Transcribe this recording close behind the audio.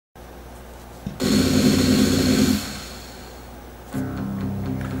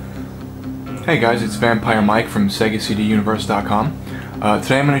Hey guys, it's Vampire Mike from SegaCDUniverse.com.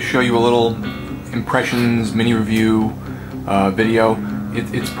 Today I'm going to show you a little impressions mini review video.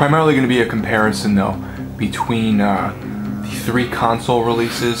 It's primarily going to be a comparison though between the 3 console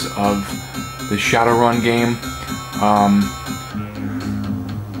releases of the Shadowrun game.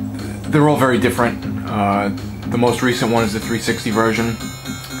 They're all very different. The most recent one is the 360 version.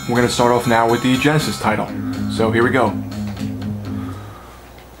 We're going to start off now with the Genesis title. So here we go. I'm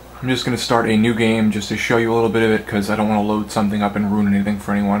just going to start a new game just to show you a little bit of it because I don't want to load something up and ruin anything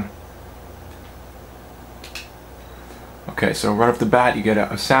for anyone. Okay, so right off the bat you get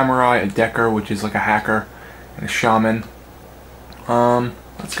a samurai, a decker, which is like a hacker, and a shaman.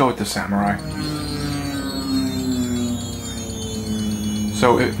 Let's go with the samurai.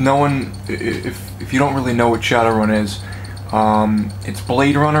 So if you don't really know what Shadowrun is, it's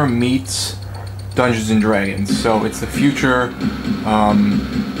Blade Runner meets Dungeons and Dragons. So it's the future.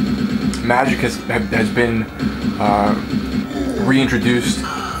 Magic has been reintroduced,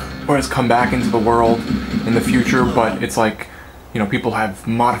 or has come back into the world in the future, but it's like, you know, people have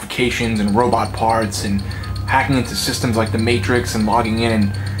modifications and robot parts and hacking into systems like the Matrix and logging in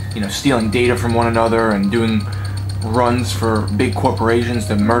and, you know, stealing data from one another and doing runs for big corporations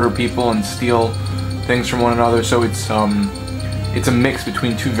to murder people and steal things from one another. So it's a mix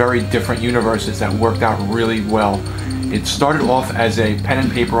between 2 very different universes that worked out really well. It started off as a pen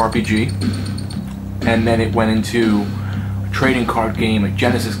and paper RPG, and then it went into a trading card game, a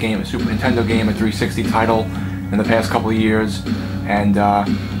Genesis game, a Super Nintendo game, a 360 title in the past couple of years, and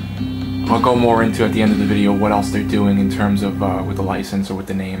I'll go more into at the end of the video what else they're doing in terms of with the license or with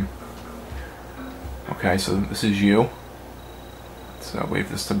the name. Okay, so this is you. So wave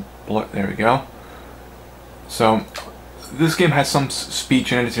this to there we go. So this game has some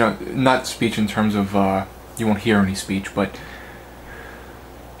speech in it. It's, you know, not speech in terms of you won't hear any speech, but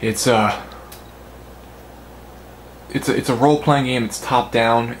it's a role-playing game. It's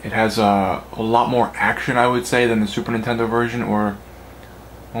top-down. It has a lot more action, I would say, than the Super Nintendo version, or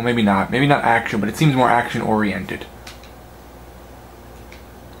well, maybe not action, but it seems more action-oriented.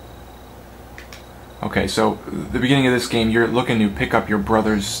 Okay, so the beginning of this game, you're looking to pick up your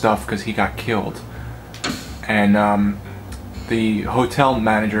brother's stuff because he got killed, and the hotel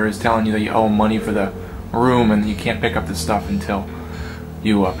manager is telling you that you owe him money for the room and you can't pick up the stuff until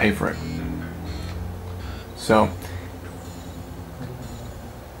you pay for it. So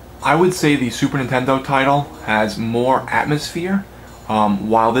I would say the Super Nintendo title has more atmosphere,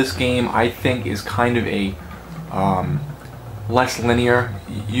 while this game I think is kind of a less linear.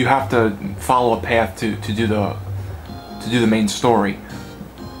 You have to follow a path to do the main story,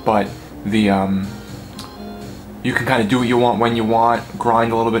 but the you can kind of do what you want when you want,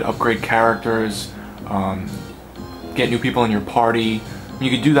 grind a little bit, upgrade characters, get new people in your party.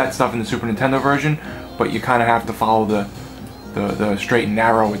 You could do that stuff in the Super Nintendo version, but you kind of have to follow the straight and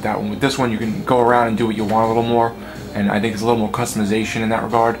narrow with that one. With this one, you can go around and do what you want a little more, and I think there's a little more customization in that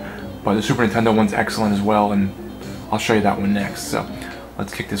regard. But the Super Nintendo one's excellent as well, and I'll show you that one next. So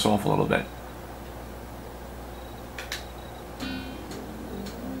let's kick this off a little bit.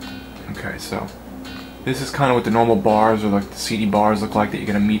 Okay, so this is kind of what the normal bars or like the seedy bars look like that you're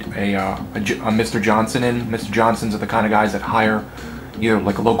going to meet a Mr. Johnson in. Mr. Johnsons are the kind of guys that hire either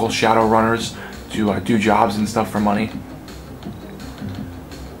like local Shadowrunners to do jobs and stuff for money.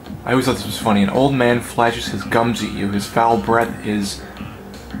 I always thought this was funny. An old man flashes his gums at you. His foul breath is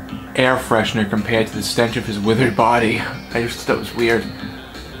air freshener compared to the stench of his withered body. I just thought that was weird.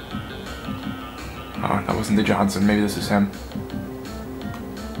 Oh, that wasn't the Johnson. Maybe this is him.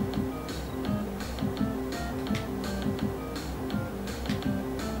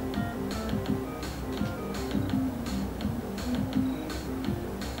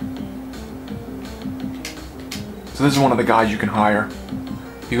 So this is one of the guys you can hire.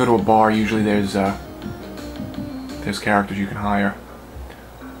 If you go to a bar, usually there's characters you can hire.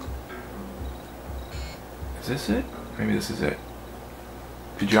 Is this it? Maybe this is it.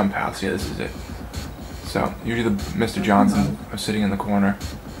 The jump house, yeah, this is it. So usually the Mr. Johnson are sitting in the corner.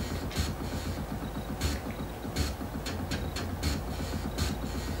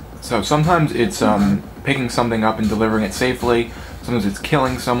 So sometimes it's picking something up and delivering it safely. Sometimes it's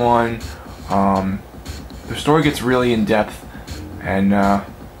killing someone. The story gets really in depth, and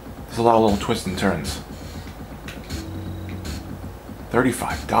there's a lot of little twists and turns.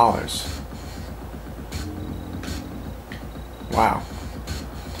 $35. Wow.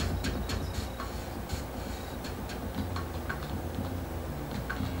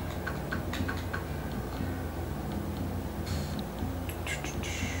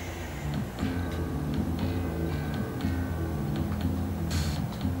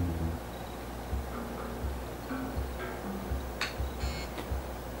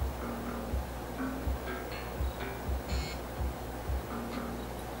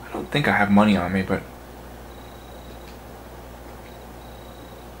 don't think I have money on me, but...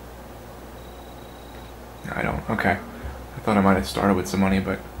 No, I don't. Okay. I thought I might have started with some money,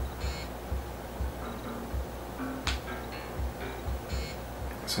 but...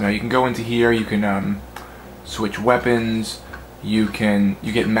 So now you can go into here, you can switch weapons, you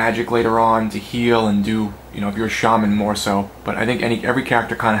get magic later on to heal and do, you know, if you're a shaman more so, but I think every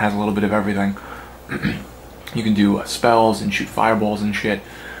character kind of has a little bit of everything. You can do spells and shoot fireballs and shit.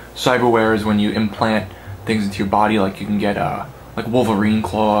 Cyberware is when you implant things into your body, like you can get like Wolverine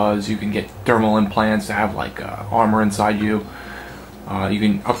claws, you can get thermal implants to have like armor inside you. You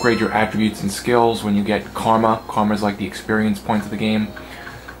can upgrade your attributes and skills when you get karma. Karma is like the experience points of the game.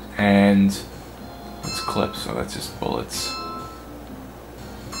 And let's clip, so that's just bullets.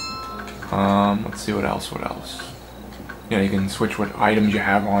 Let's see what else. You know, you can switch what items you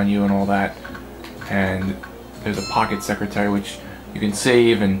have on you and all that. And there's a pocket secretary which you can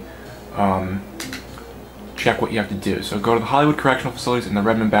save and check what you have to do. So go to the Hollywood Correctional Facilities in the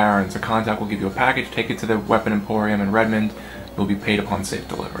Redmond Barrens. A contact will give you a package. Take it to the Weapon Emporium in Redmond. You'll be paid upon safe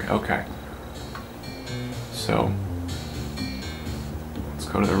delivery. Okay. So let's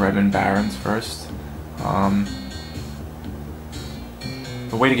go to the Redmond Barrens first.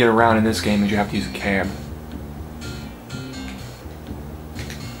 The way to get around in this game is you have to use a cab.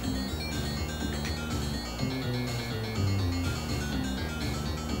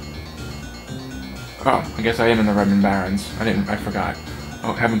 Oh, I guess I am in the Redmond Barrens. I forgot.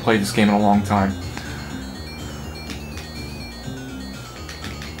 Oh, I haven't played this game in a long time.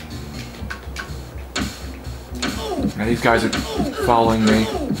 Now these guys are following me.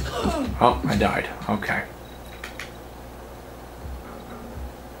 Oh, I died. Okay.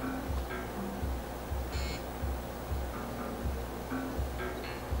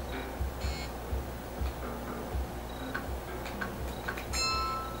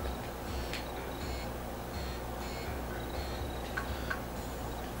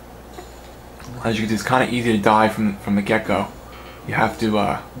 As you can see, it's kind of easy to die from the get-go. You have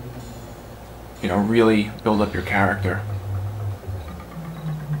to, you know, really build up your character.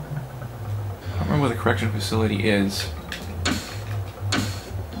 I don't remember where the correction facility is.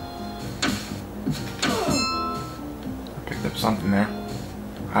 I picked up something there.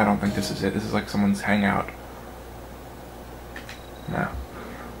 I don't think this is it. This is like someone's hangout. No.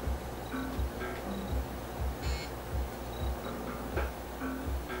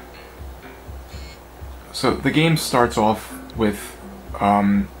 So the game starts off with,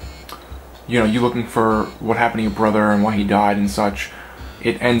 you know, you looking for what happened to your brother and why he died and such.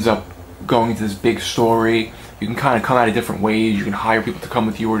 It ends up going into this big story. You can kind of come at it different ways. You can hire people to come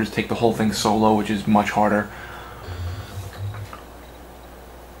with you or just take the whole thing solo, which is much harder.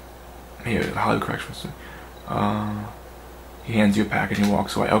 Here, the Hollywood Correctional Facility. He hands you a package and he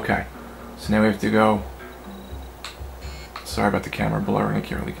walks away. Okay. So now we have to go. Sorry about the camera blurring. I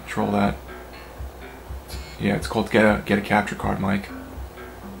can't really control that. Yeah, it's called get a capture card, Mike.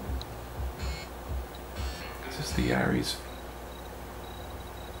 Is this the Ares?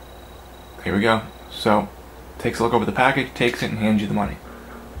 Here we go. So, takes a look over the package, takes it, and hands you the money.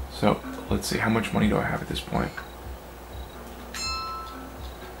 So, let's see, how much money do I have at this point?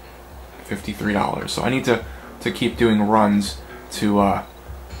 $53. So I need to keep doing runs to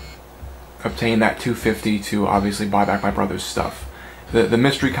obtain that $250 to obviously buy back my brother's stuff. The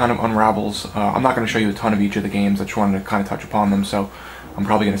mystery kind of unravels. I'm not going to show you a ton of each of the games. I just wanted to kind of touch upon them, so I'm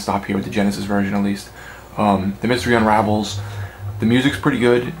probably going to stop here with the Genesis version at least. The mystery unravels. The music's pretty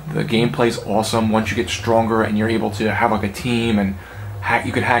good. The gameplay's awesome. Once you get stronger and you're able to have like a team and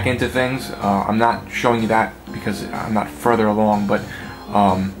you could hack into things. I'm not showing you that because I'm not further along, but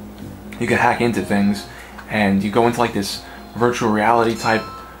you can hack into things and you go into like this virtual reality type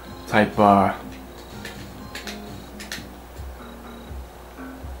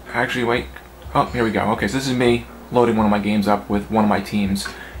actually, wait. Oh, here we go. Okay, so this is me loading one of my games up with one of my teams.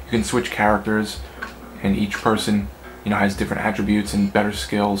 You can switch characters, and each person, you know, has different attributes and better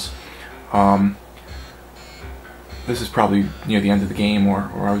skills. This is probably near the end of the game, or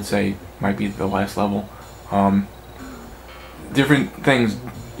I would say might be the last level. Different things,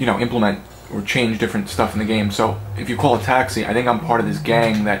 you know, implement or change different stuff in the game. So if you call a taxi, I think I'm part of this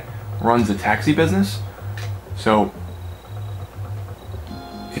gang that runs the taxi business. So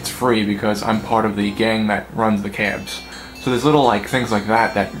it's free because I'm part of the gang that runs the cabs. So there's little like things like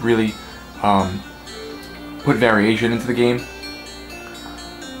that that really put variation into the game.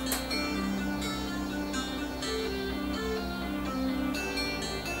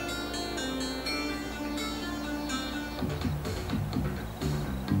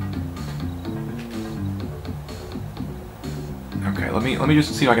 let me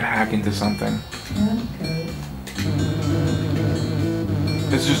just see if I can hack into something.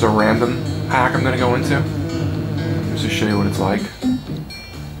 This is just a random hack I'm gonna go into, just to show you what it's like.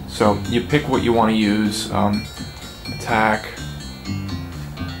 So you pick what you want to use. Attack.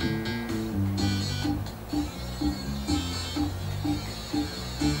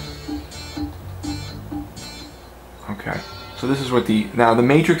 Okay. So this is what now the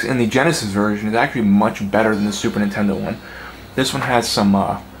Matrix in the Genesis version is actually much better than the Super Nintendo one. This one has some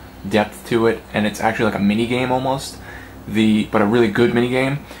depth to it, and it's actually like a mini game almost. But a really good mini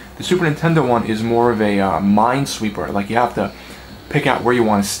game. The Super Nintendo one is more of a minesweeper. Like you have to pick out where you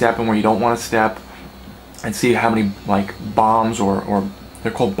want to step and where you don't want to step, and see how many like bombs or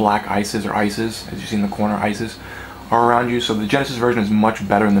they're called black ices or ices, as you see in the corner, ices are around you. So the Genesis version is much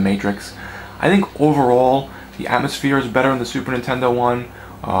better than the Matrix. I think overall the atmosphere is better in the Super Nintendo one.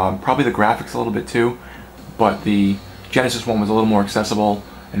 Probably the graphics a little bit too, but the Genesis one was a little more accessible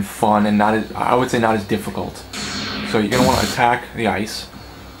and fun, and not as, I would say, not as difficult. So you're gonna want to attack the ice,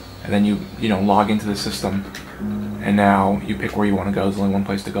 and then you log into the system, and now you pick where you want to go. There's only one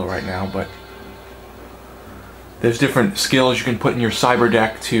place to go right now, but there's different skills you can put in your cyber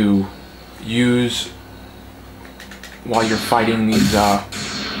deck to use while you're fighting these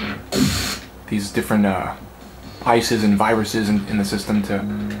different ices and viruses in the system to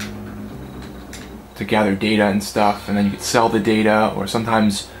gather data and stuff, and then you can sell the data, or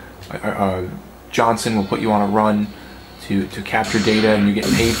sometimes Johnson will put you on a run to capture data, and you get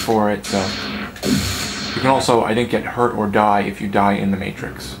paid for it. So you can also, I think, get hurt or die if you die in the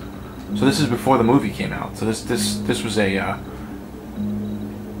Matrix. So this is before the movie came out. So this was a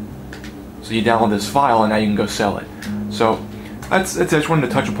so you download this file and now you can go sell it. So that's I just wanted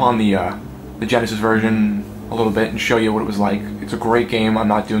to touch upon the Genesis version a little bit and show you what it was like. It's a great game. I'm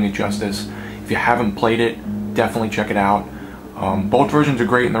not doing it justice. If you haven't played it, definitely check it out. Both versions are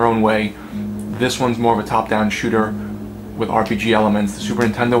great in their own way. This one's more of a top-down shooter with RPG elements. The Super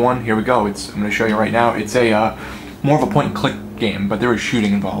Nintendo one, here we go. I'm going to show you right now. It's a more of a point-and-click game, but there is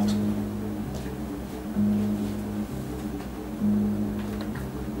shooting involved.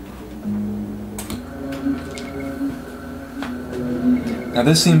 Now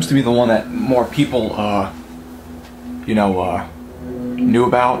this seems to be the one that more people, knew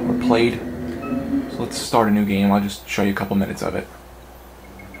about or played. So let's start a new game. I'll just show you a couple minutes of it.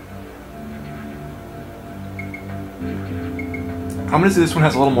 I'm gonna say this one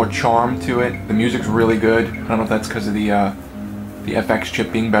has a little more charm to it. The music's really good. I don't know if that's because of the FX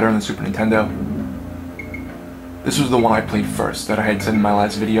chip being better in the Super Nintendo. This was the one I played first that I had said in my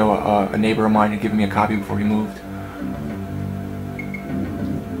last video. A neighbor of mine had given me a copy before he moved.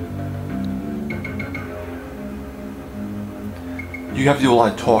 You have to do a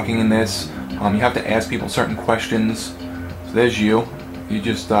lot of talking in this. You have to ask people certain questions. So there's you. You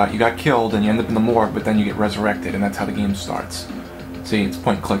just you got killed and you end up in the morgue, but then you get resurrected, and that's how the game starts. See, it's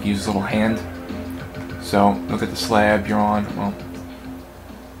point and click. You use this little hand. So look at the slab you're on. Well,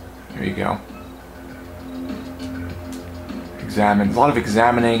 there you go. Examine. There's a lot of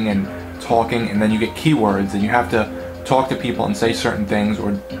examining and talking, and then you get keywords, and you have to talk to people and say certain things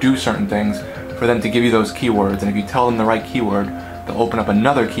or do certain things for them to give you those keywords. And if you tell them the right keyword, they'll open up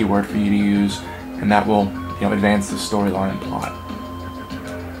another keyword for you to use, and that will, advance the storyline and plot.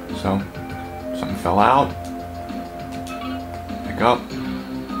 So, something fell out. Pick up.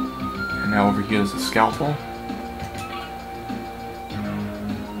 And now over here is a scalpel.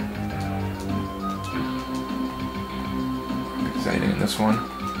 Is there anything in this one?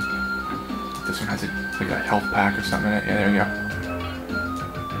 This one has like a health pack or something in it. Yeah, there you go.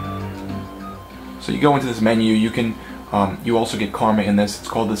 So you go into this menu, you can you also get karma in this. It's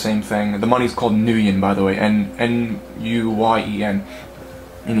called the same thing. The money's called Nuyen, by the way, N-U-Y-E-N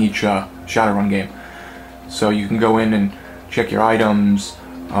in each Shadowrun game. So you can go in and check your items.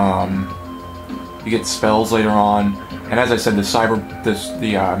 You get spells later on, and as I said, the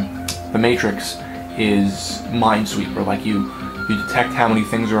Matrix is Minesweeper. Like you detect how many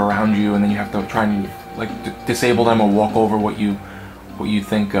things are around you, and then you have to try and disable them or walk over what you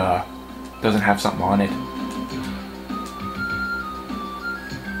think doesn't have something on it.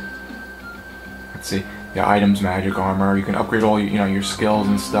 Let's see. Yeah, items, magic, armor. You can upgrade all your skills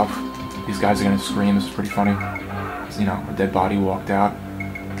and stuff. These guys are gonna scream. This is pretty funny. A dead body walked out.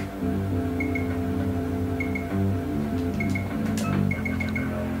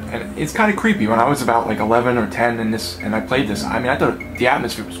 And it's kind of creepy. When I was about like 11 or 10 and I played this, I thought the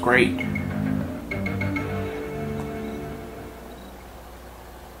atmosphere was great.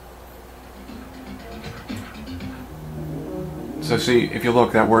 So see, if you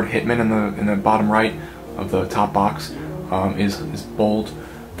look, that word Hitman in the bottom right of the top box, is bold.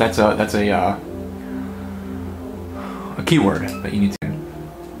 That's a keyword that you need to.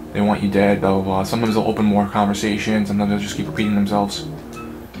 They want you dead, blah blah blah. Sometimes they'll open more conversations, sometimes they'll just keep repeating themselves.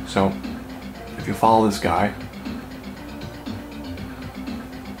 So if you follow this guy,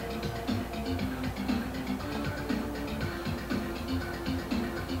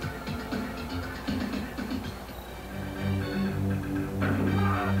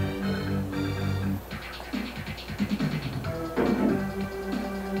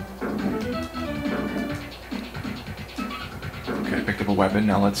 I picked up a weapon.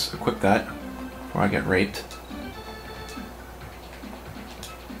 Now let's equip that before I get raped.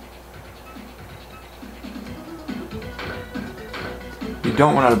 You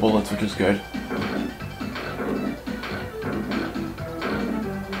don't run out of bullets, which is good.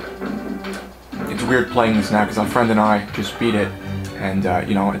 It's weird playing this now because our friend and I just beat it, and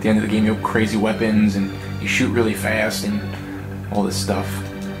you know, at the end of the game you have crazy weapons and you shoot really fast and all this stuff.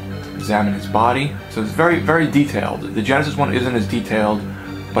 Examine his body. So it's very, very detailed. The Genesis one isn't as detailed,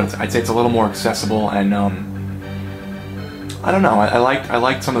 but I'd say it's a little more accessible, and I don't know. I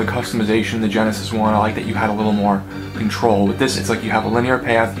liked some of the customization in the Genesis one. I like that you had a little more control. With this, it's like you have a linear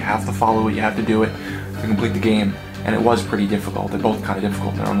path. You have to follow it. You have to do it to complete the game, and it was pretty difficult. They're both kind of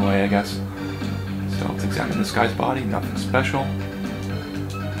difficult in their own way, I guess. So let's examine this guy's body. Nothing special.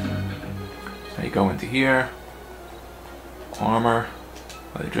 Now you go into here. Armor.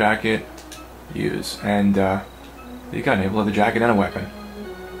 Leather jacket, use, and you got an able leather jacket and a weapon.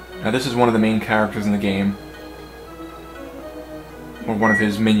 Now this is one of the main characters in the game, or one of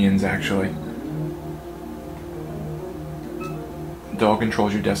his minions actually. Dog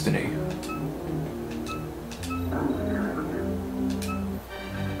controls your destiny.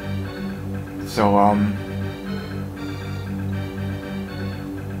 So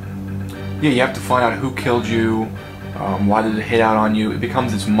yeah, you have to find out who killed you. Why did it hit out on you? It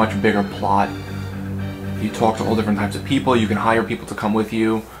becomes this much bigger plot. You talk to all different types of people. You can hire people to come with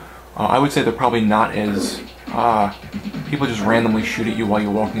you. I would say they're probably not as... people just randomly shoot at you while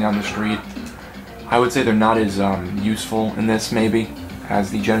you're walking down the street. I would say they're not as useful in this, maybe,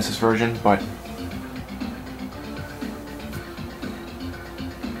 as the Genesis version, but...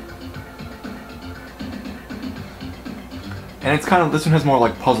 And it's kind of... This one has more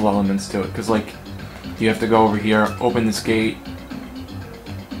like puzzle elements to it, because like... You have to go over here, open this gate,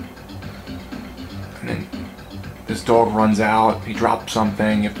 and then this dog runs out, he drops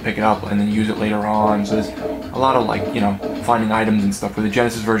something, you have to pick it up and then use it later on. So there's a lot of, like, you know, finding items and stuff, where the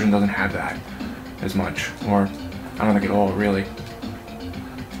Genesis version doesn't have that as much, or I don't think at all, really.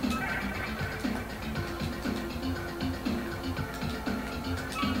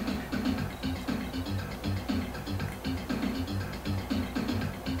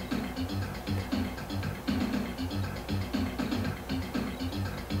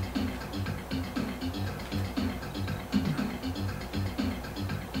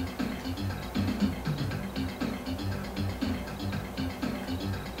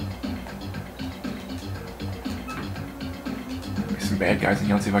 Some bad guys in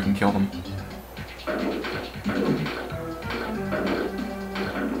here. Let's see if I can kill them.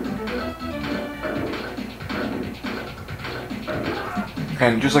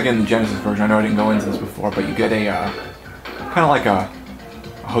 And just like in the Genesis version, I know I didn't go into this before, but you get a kind of like a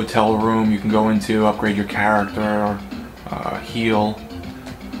hotel room you can go into, upgrade your character, heal.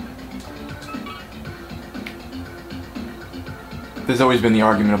 There's always been the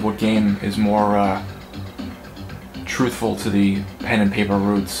argument of what game is more truthful to the pen and paper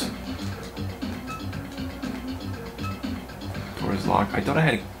roots. Door is locked. I thought I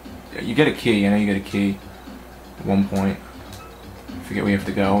had a... You get a key. I know you get a key at one point. I forget where you have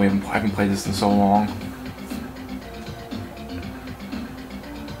to go. I haven't played this in so long.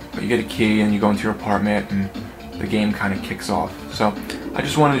 But you get a key and you go into your apartment and the game kind of kicks off. So I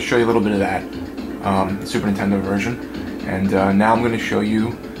just wanted to show you a little bit of that Super Nintendo version. And now I'm going to show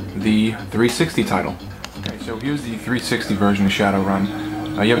you the 360 title. Okay, so here's the 360 version of Shadowrun.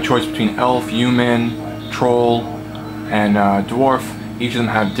 You have a choice between elf, human, troll, and dwarf. Each of them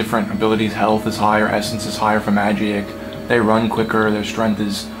have different abilities. Health is higher, essence is higher for magic. They run quicker, their strength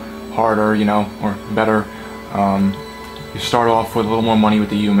is harder, you know, or better. You start off with a little more money with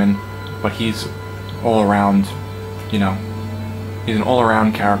the human, but he's all around, you know, he's an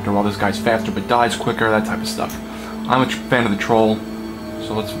all-around character, while this guy's faster but dies quicker, that type of stuff. I'm a fan of the troll,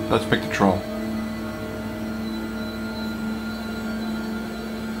 so let's pick the troll.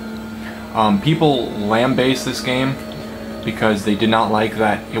 People lambaste this game because they did not like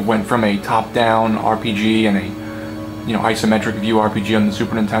that it went from a top-down RPG and a, you know, isometric view RPG on the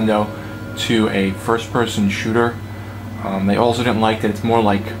Super Nintendo to a first-person shooter. They also didn't like that it's more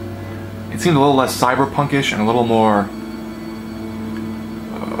like, it seemed a little less cyberpunkish and a little more,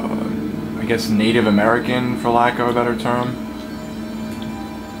 I guess, Native American, for lack of a better term.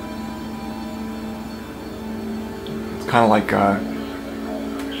 It's kind of like,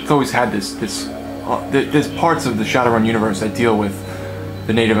 it's always had there's parts of the Shadowrun universe that deal with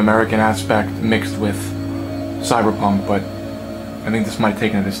the Native American aspect mixed with cyberpunk, but I think this might have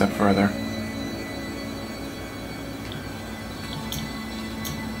taken it a step further.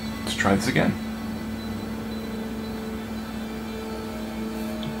 Let's try this again.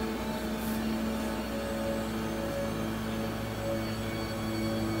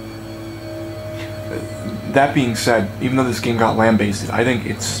 That being said, even though this game got lambasted, I think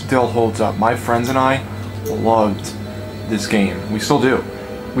it still holds up. My friends and I loved this game. We still do.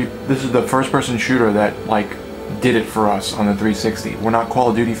 This is the first-person shooter that, like, did it for us on the 360. We're not Call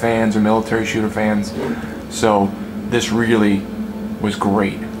of Duty fans or military shooter fans, so this really was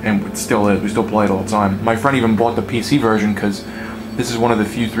great, and it still is. We still play it all the time. My friend even bought the PC version because this is one of the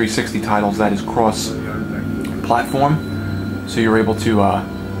few 360 titles that is cross-platform, so you're able to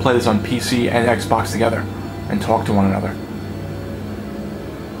play this on PC and Xbox together and talk to one another.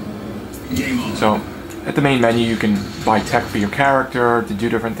 So, at the main menu you can buy tech for your character to do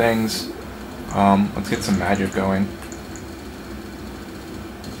different things. Let's get some magic going.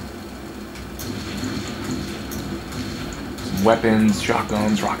 Some weapons,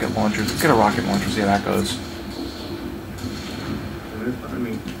 shotguns, rocket launchers. Let's get a rocket launcher, see how that goes.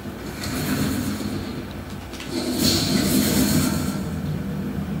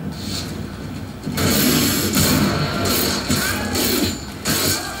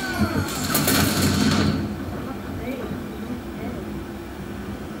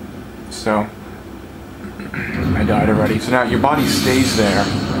 So, I died already. So now your body stays there.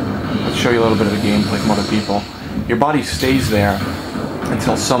 Let's show you a little bit of the gameplay from other people. Your body stays there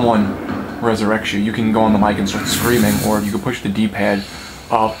until someone resurrects you. You can go on the mic and start screaming, or you can push the D-pad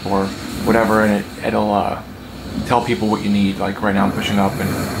up or whatever, and it'll tell people what you need. Like right now I'm pushing up and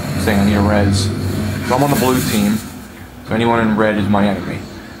saying I need a res. So I'm on the blue team, so anyone in red is my enemy.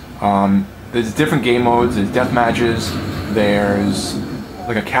 There's different game modes. There's death matches. There's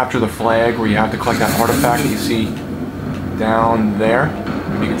like a capture the flag where you have to collect that artifact that you see down there.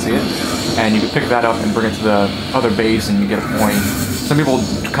 You can see it. And you can pick that up and bring it to the other base and you get a point. Some people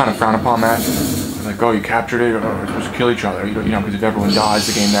kind of frown upon that. They're like, oh, you captured it, or we're supposed to kill each other. You know, because if everyone dies,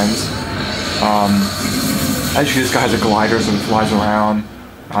 the game ends. Actually, this guy has a glider, so he flies around.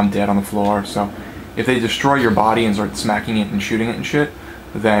 I'm dead on the floor. So if they destroy your body and start smacking it and shooting it and shit,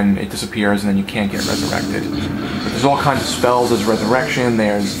 then it disappears and then you can't get resurrected. But there's all kinds of spells. There's resurrection.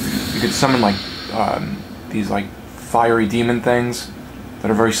 You could summon like these like fiery demon things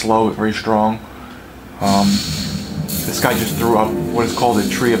that are very slow but very strong. This guy just threw up what is called a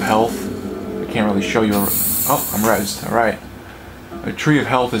tree of health. I can't really show you. Oh, I'm rezzed. All right. A tree of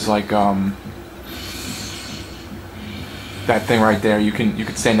health is like that thing right there. You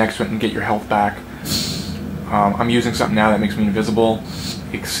can stand next to it and get your health back. I'm using something now that makes me invisible,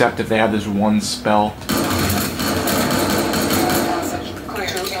 except if they have this one spell.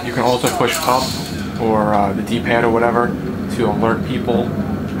 You can also push up or the D-pad or whatever to alert people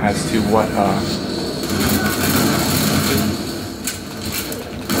as to what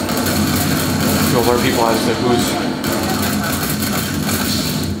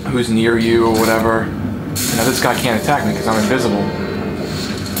who's near you or whatever. Now this guy can't attack me because I'm invisible.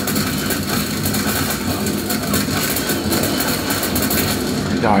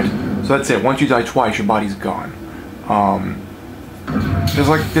 Died. So that's it. Once you die twice, your body's gone.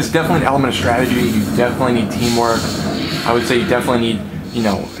 There's definitely an element of strategy. You definitely need teamwork. I would say you definitely need, you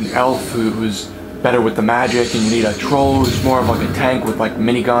know, an elf who's better with the magic, and you need a troll who's more of like a tank with like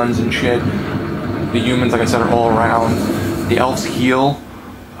miniguns and shit. The humans, like I said, are all around. The elves heal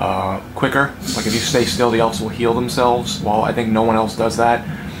quicker. Like if you stay still, the elves will heal themselves. While I think no one else does that.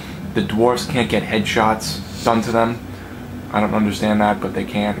 The dwarves can't get headshots done to them. I don't understand that, but they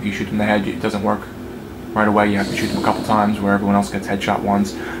can. If you shoot them in the head, it doesn't work right away. You have to shoot them a couple times where everyone else gets headshot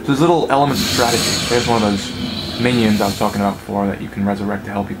once. So there's little elements of strategy. There's one of those minions I was talking about before that you can resurrect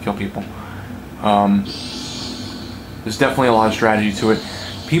to help you kill people. There's definitely a lot of strategy to it.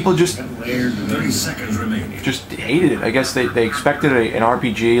 People just hated it. I guess they expected an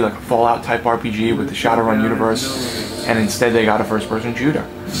RPG, like a Fallout type RPG with the Shadowrun universe, and instead they got a first-person shooter.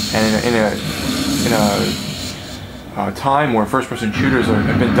 And in a time where first-person shooters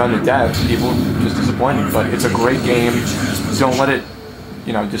have been done to death, people are just disappointed. But it's a great game. Don't let it,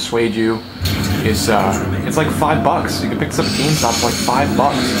 you know, dissuade you. It's a It's like $5. You can pick this up at GameStop for like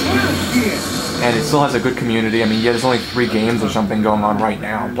 $5. And it still has a good community. I mean, yeah, there's only 3 games or something going on right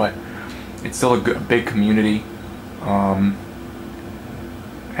now, but it's still a big community.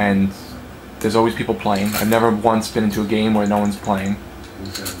 And there's always people playing. I've never once been into a game where no one's playing.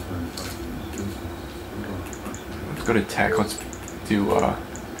 Let's go to tech. Let's do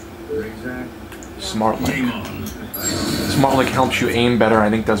Smart Link. Smart Link helps you aim better, I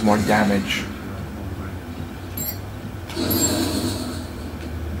think does more damage.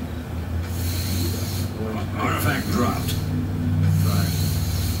 Artifact dropped.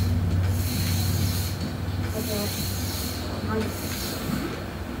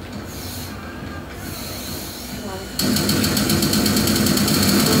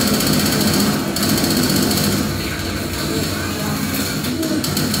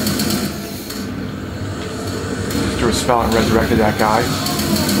 Threw a spell and resurrected that guy.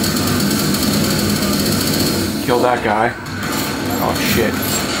 Killed that guy. Oh shit.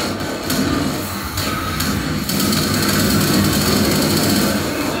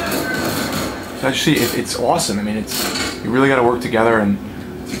 So as you see, it's awesome. I mean, you really got to work together and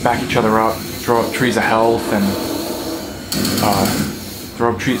back each other up, throw up trees of health, and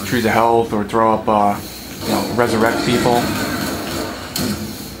throw up trees of health, or throw up, resurrect people.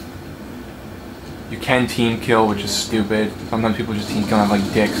 You can team kill, which is stupid. Sometimes people just team kill and have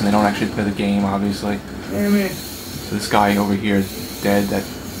like dicks, and they don't actually play the game, obviously. Damn it. So this guy over here is dead.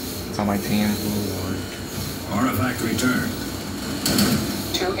 That's on my team. Artifact returned.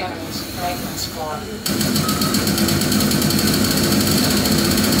 2 enemies, maintenance floor.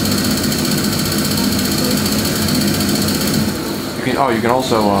 You can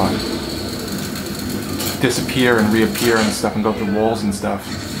also disappear and reappear and stuff, and go through walls and stuff.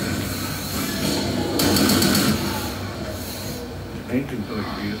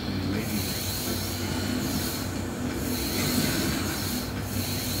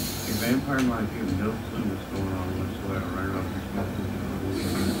 Vampire might have no clue what's going on whatsoever. Right off.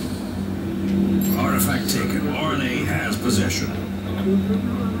 Artifact taken. RNA has possession.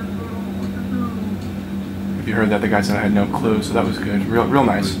 If you heard that, the guy said I had no clue, so that was good. Real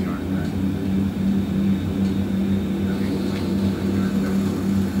nice.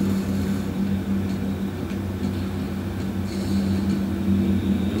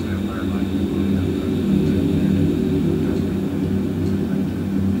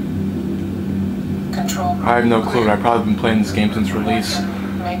 I have no clue. I've probably been playing this game since release.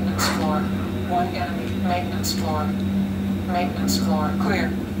 Maintenance floor. 1 enemy. Maintenance floor. Maintenance floor. Clear.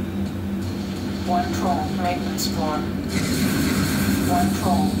 1 troll. Maintenance floor. 1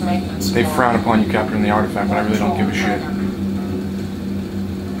 troll. Maintenance floor. They frown upon you capturing the artifact, but I really don't give a shit.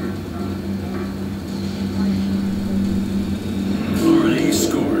 RNA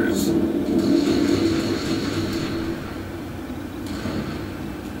scores.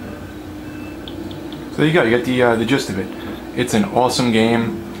 So there you go. You get the gist of it. It's an awesome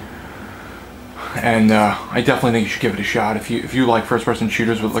game, and I definitely think you should give it a shot. If you like first-person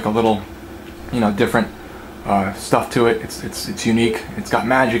shooters with like a little, different stuff to it, it's unique. It's got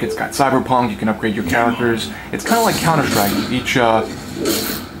magic. It's got cyberpunk. You can upgrade your characters. It's kind of like Counter-Strike. Each oh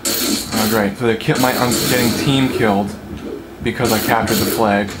great. So I'm getting team killed because I captured the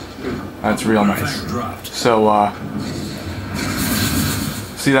flag. That's real nice. So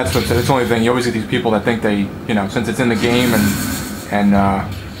see, that's the only thing. You always get these people that think they, since it's in the game and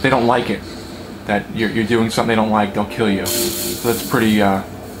they don't like it, that you're doing something they don't like, they'll kill you. So that's pretty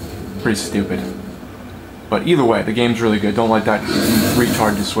stupid. But either way, the game's really good. Don't let that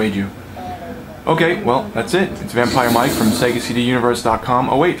retard dissuade you. Okay, well, that's it. It's Vampire Mike from SegaCDUniverse.com.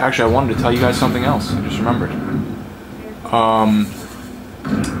 Oh wait, actually, I wanted to tell you guys something else. I just remembered.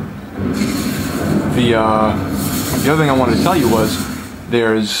 The other thing I wanted to tell you was,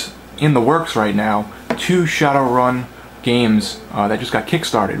 there's, in the works right now, 2 Shadowrun games that just got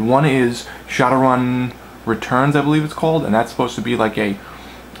kickstarted. One is Shadowrun Returns, I believe it's called, and that's supposed to be like a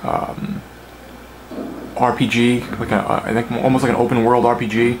RPG, like I think almost like an open world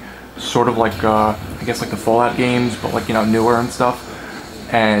RPG, sort of like I guess like the Fallout games, but like newer and stuff.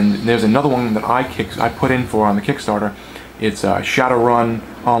 And there's another one that I put in for on the Kickstarter. It's Shadowrun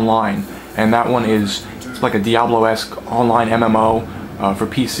Online, and that one is like a Diablo-esque online MMO. For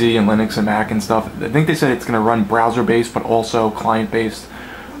PC and Linux and Mac and stuff. I think they said it's going to run browser-based, but also client-based.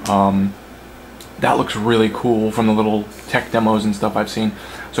 That looks really cool from the little tech demos and stuff I've seen.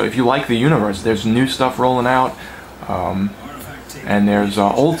 So if you like the universe, there's new stuff rolling out, and there's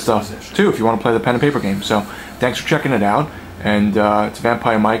old stuff too if you want to play the pen and paper game. So thanks for checking it out, and it's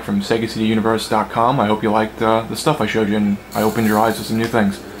Vampire Mike from SegaCDUniverse.com. I hope you liked the stuff I showed you, and I opened your eyes to some new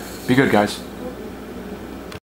things. Be good, guys.